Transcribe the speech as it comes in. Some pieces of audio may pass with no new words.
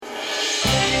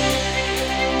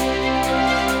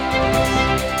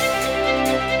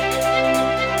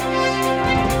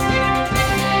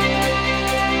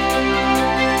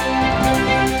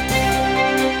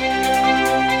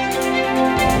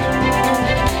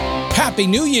Happy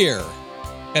New Year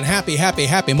and happy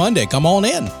Monday. Come on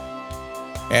in.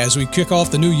 As we kick off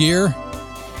the new year.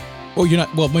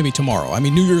 Maybe tomorrow.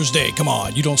 New Year's Day. Come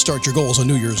on. You don't start your goals on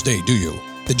New Year's Day, do you?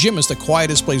 The gym is the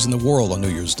quietest place in the world on New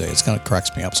Year's Day. It kind of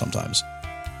cracks me up sometimes.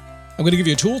 I'm going to give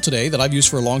you a tool today that I've used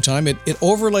for a long time. It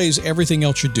overlays everything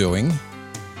else you're doing.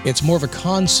 It's more of a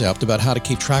concept about how to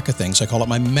keep track of things. I call it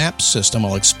my MAP system.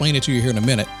 I'll explain it to you here in a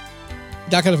minute.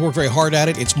 Not going to work very hard at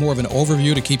it. It's more of an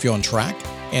overview to keep you on track.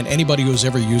 And anybody who's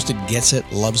ever used it gets it,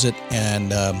 loves it,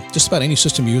 and just about any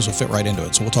system you use will fit right into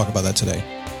it. So we'll talk about that today.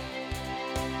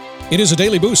 It is a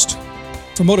daily boost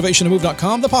from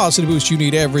motivationtomove.com, the positive boost you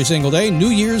need every single day. New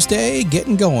Year's Day,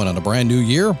 getting going on a brand new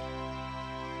year.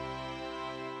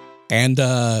 And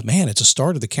it's a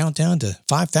start of the countdown to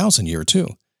 5,000 year too.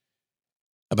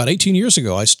 About 18 years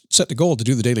ago, I set the goal to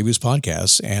do the Daily Boost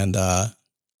podcast, and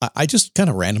I just kind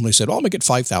of randomly said, I'll make it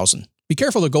 5,000. Be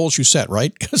careful of the goals you set,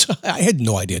 right? Because I had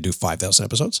no idea to do 5,000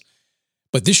 episodes.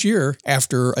 But this year,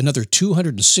 after another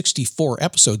 264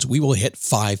 episodes, we will hit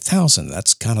 5,000.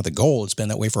 That's kind of the goal. It's been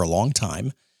that way for a long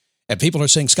time. And people are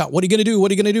saying, Scott, what are you going to do?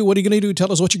 What are you going to do? What are you going to do?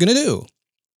 Tell us what you're going to do.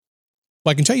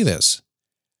 Well, I can tell you this.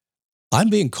 I'm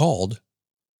being called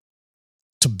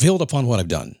to build upon what I've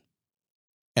done.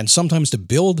 And sometimes to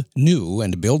build new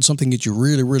and to build something that you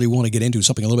really, really want to get into,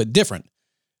 something a little bit different,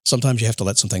 sometimes you have to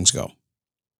let some things go.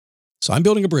 So I'm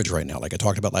building a bridge right now, like I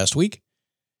talked about last week.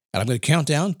 And I'm going to count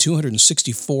down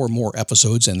 264 more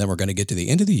episodes, and then we're going to get to the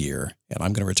end of the year, and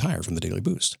I'm going to retire from the Daily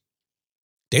Boost.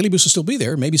 Daily Boost will still be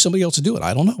there. Maybe somebody else will do it.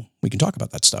 I don't know. We can talk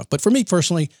about that stuff. But for me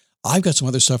personally, I've got some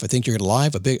other stuff I think you're going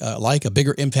to like a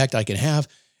bigger impact I can have.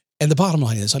 And the bottom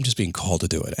line is I'm just being called to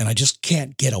do it, and I just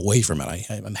can't get away from it.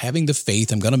 I'm having the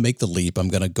faith. I'm going to make the leap. I'm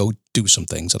going to go do some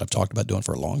things that I've talked about doing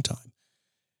for a long time.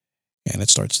 And it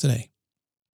starts today.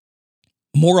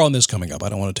 More on this coming up. I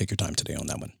don't want to take your time today on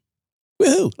that one.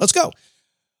 Woohoo, let's go.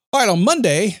 All right, on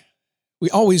Monday, we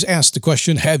always ask the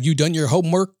question, have you done your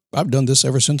homework? I've done this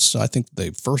ever since, I think,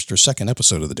 the first or second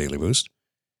episode of the Daily Boost.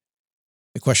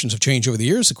 The questions have changed over the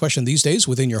years. The question these days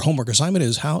within your homework assignment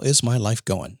is, how is my life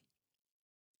going?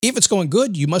 If it's going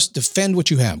good, you must defend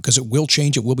what you have because it will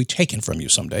change. It will be taken from you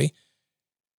someday.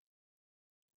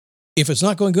 If it's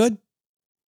not going good,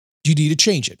 you need to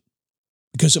change it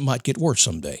because it might get worse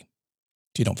someday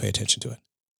if you don't pay attention to it.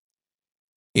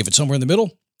 If it's somewhere in the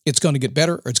middle, it's going to get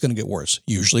better or it's going to get worse.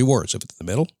 Usually worse. If it's in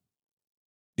the middle,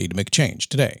 you need to make a change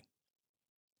today.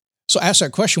 So ask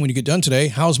that question when you get done today,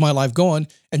 how's my life going?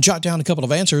 And jot down a couple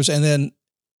of answers and then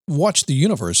watch the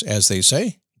universe, as they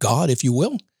say, God, if you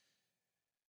will,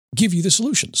 give you the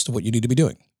solutions to what you need to be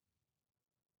doing.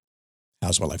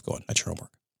 How's my life going? That's your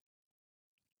homework.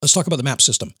 Let's talk about the MAP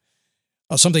system.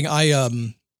 Something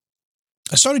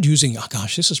I started using,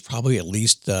 this is probably at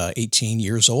least 18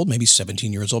 years old, maybe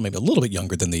 17 years old, maybe a little bit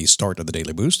younger than the start of the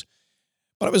Daily Boost.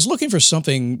 But I was looking for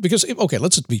something because,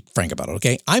 let's be frank about it,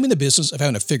 okay? I'm in the business of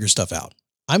having to figure stuff out.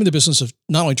 I'm in the business of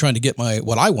not only trying to get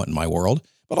what I want in my world,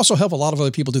 but also help a lot of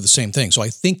other people do the same thing. So I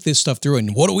think this stuff through,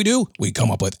 and what do? We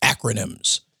come up with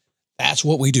acronyms. That's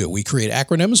what we do. We create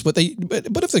acronyms, but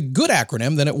if it's a good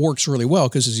acronym, then it works really well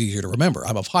because it's easier to remember.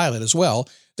 I'm a pilot as well.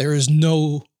 There is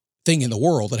no thing in the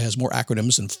world that has more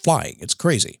acronyms than flying. It's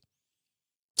crazy.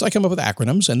 So I come up with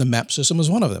acronyms, and the MAP system is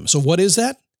one of them. So what is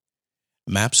that?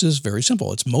 MAPS is very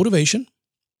simple. It's motivation,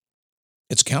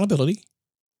 it's accountability,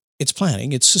 it's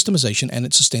planning, it's systemization, and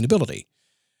it's sustainability.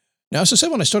 Now, as I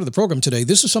said when I started the program today,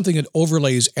 this is something that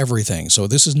overlays everything. So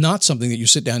this is not something that you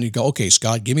sit down and you go, okay,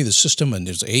 Scott, give me the system, and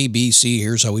there's A, B, C,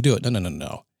 here's how we do it.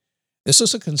 No. This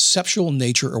is a conceptual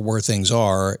nature of where things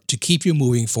are to keep you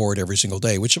moving forward every single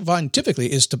day, which I find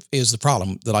typically is the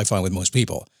problem that I find with most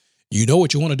people. You know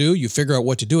what you want to do. You figure out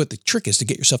what to do it. The trick is to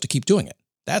get yourself to keep doing it.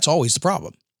 That's always the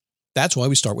problem. That's why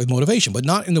we start with motivation, but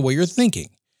not in the way you're thinking.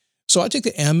 So I take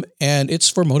the M, and it's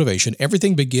for motivation.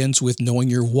 Everything begins with knowing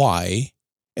your why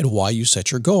and why you set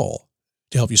your goal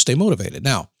to help you stay motivated.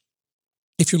 Now,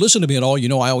 if you're listening to me at all, you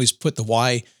know I always put the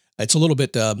why. It's a little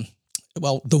bit, the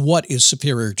what is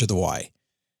superior to the why.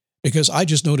 Because I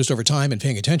just noticed over time and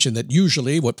paying attention that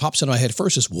usually what pops in my head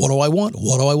first is, what do I want?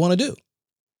 What do I want to do?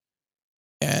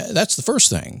 That's the first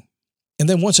thing. And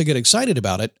then once I get excited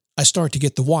about it, I start to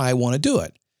get the why I want to do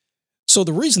it. So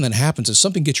the reason that happens is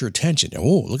something gets your attention.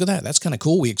 Oh, look at that. That's kind of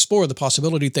cool. We explore the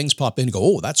possibility. Things pop in and go,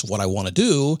 oh, that's what I want to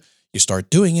do. You start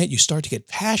doing it. You start to get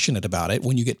passionate about it.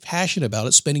 When you get passionate about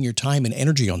it, spending your time and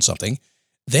energy on something,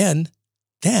 then,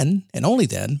 and only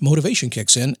then, motivation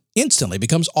kicks in, instantly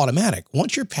becomes automatic.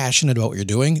 Once you're passionate about what you're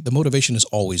doing, the motivation is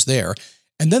always there.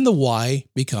 And then the why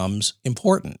becomes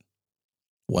important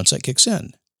once that kicks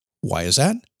in. Why is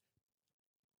that?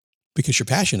 Because your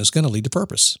passion is going to lead to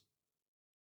purpose.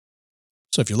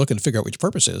 So if you're looking to figure out what your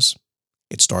purpose is,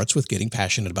 it starts with getting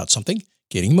passionate about something,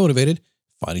 getting motivated,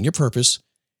 finding your purpose,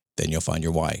 then you'll find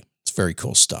your why. It's very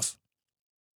cool stuff.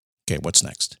 Okay, what's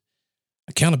next?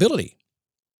 Accountability.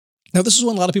 Now, this is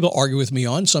one a lot of people argue with me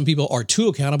on. Some people are too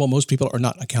accountable. Most people are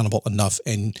not accountable enough,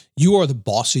 and you are the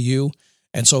boss of you.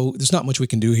 And so there's not much we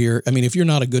can do here. I mean, if you're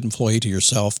not a good employee to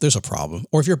yourself, there's a problem.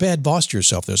 Or if you're a bad boss to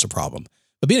yourself, there's a problem.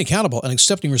 But being accountable and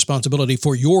accepting responsibility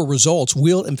for your results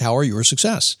will empower your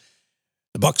success.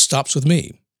 The buck stops with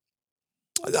me.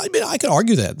 I mean, I could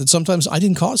argue that sometimes I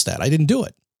didn't cause that. I didn't do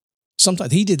it.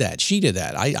 Sometimes he did that. She did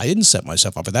that. I didn't set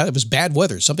myself up for that. It was bad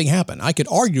weather. Something happened. I could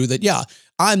argue that, yeah,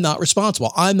 I'm not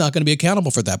responsible. I'm not going to be accountable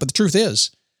for that. But the truth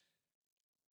is,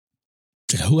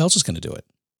 who else is going to do it?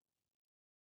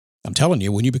 I'm telling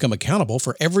you, when you become accountable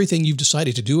for everything you've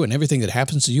decided to do and everything that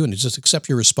happens to you, and you just accept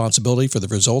your responsibility for the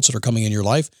results that are coming in your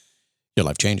life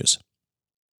changes.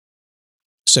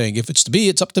 Saying, if it's to be,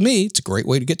 it's up to me. It's a great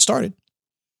way to get started.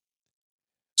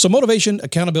 So motivation,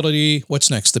 accountability, what's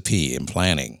next? The P in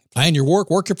planning. Plan your work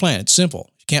your plan. It's simple.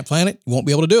 If you can't plan it, you won't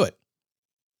be able to do it.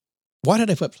 Why did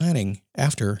I put planning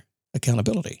after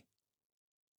accountability?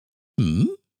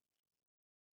 Well,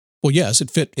 yes, it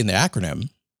fit in the acronym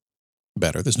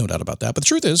better. There's no doubt about that. But the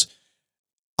truth is,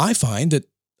 I find that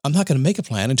I'm not going to make a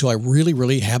plan until I really,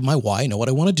 really have my why, know what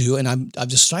I want to do, and I've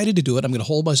decided to do it. I'm going to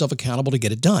hold myself accountable to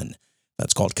get it done.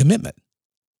 That's called commitment.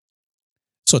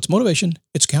 So it's motivation,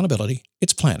 it's accountability,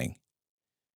 it's planning.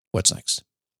 What's next?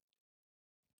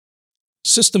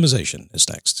 Systemization is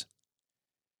next.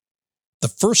 The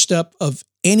first step of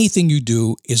anything you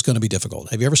do is going to be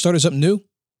difficult. Have you ever started something new?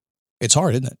 It's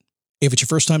hard, isn't it? If it's your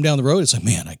first time down the road, it's like,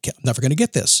 man, I'm never going to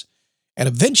get this. And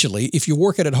eventually, if you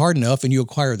work at it hard enough and you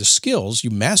acquire the skills, you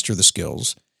master the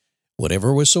skills,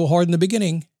 whatever was so hard in the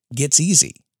beginning gets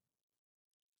easy.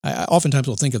 I oftentimes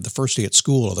will think of the first day at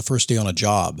school or the first day on a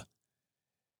job,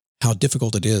 how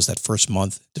difficult it is that first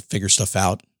month to figure stuff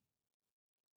out,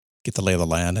 get the lay of the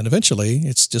land, and eventually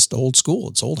it's just old school,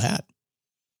 it's old hat.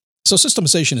 So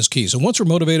systemization is key. So once we're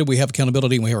motivated, we have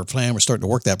accountability, and we have our plan, we're starting to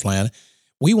work that plan,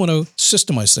 we want to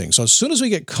systemize things. So as soon as we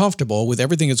get comfortable with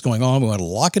everything that's going on, we want to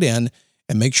lock it in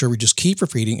and make sure we just keep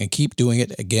repeating and keep doing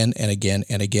it again and again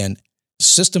and again.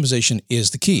 Systemization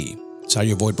is the key. It's how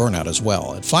you avoid burnout as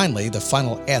well. And finally, the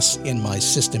final S in my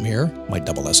system here, my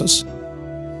double S's,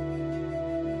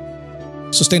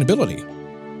 sustainability.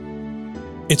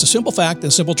 It's a simple fact and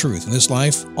a simple truth. In this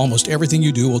life, almost everything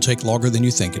you do will take longer than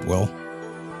you think it will.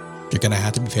 You're going to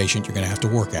have to be patient. You're going to have to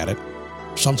work at it.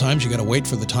 Sometimes you got to wait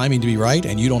for the timing to be right,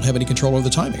 and you don't have any control over the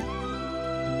timing.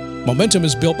 Momentum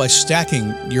is built by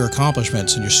stacking your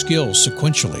accomplishments and your skills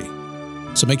sequentially.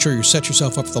 So make sure you set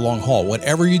yourself up for the long haul.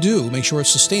 Whatever you do, make sure it's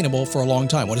sustainable for a long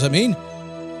time. What does that mean?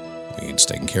 It means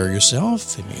taking care of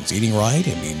yourself. It means eating right.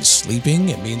 It means sleeping.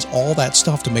 It means all that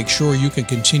stuff to make sure you can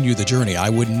continue the journey. I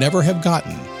would never have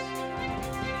gotten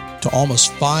to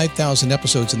almost 5,000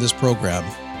 episodes in this program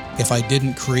if I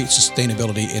didn't create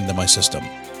sustainability into my system.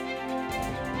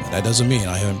 And that doesn't mean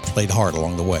I haven't played hard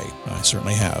along the way. I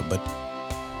certainly have, but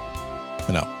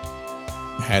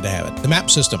I had to have it. The MAP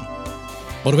system.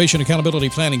 Motivation, accountability,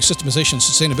 planning, systemization,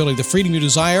 sustainability. The freedom you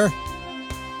desire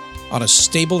on a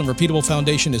stable and repeatable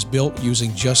foundation is built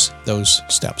using just those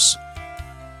steps.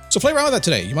 So play around with that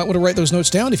today. You might want to write those notes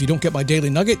down. If you don't get my Daily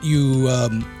Nugget,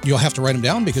 you'll have to write them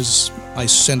down because I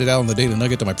send it out on the Daily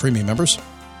Nugget to my premium members.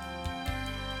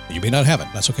 You may not have it.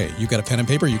 That's okay. You got a pen and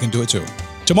paper, you can do it too.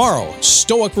 Tomorrow,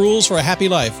 Stoic Rules for a Happy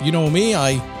Life. You know me,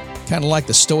 I kind of like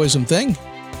the Stoicism thing.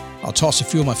 I'll toss a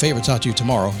few of my favorites out to you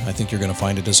tomorrow. I think you're going to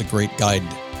find it as a great guide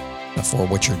for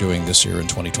what you're doing this year in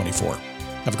 2024.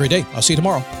 Have a great day. I'll see you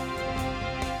tomorrow.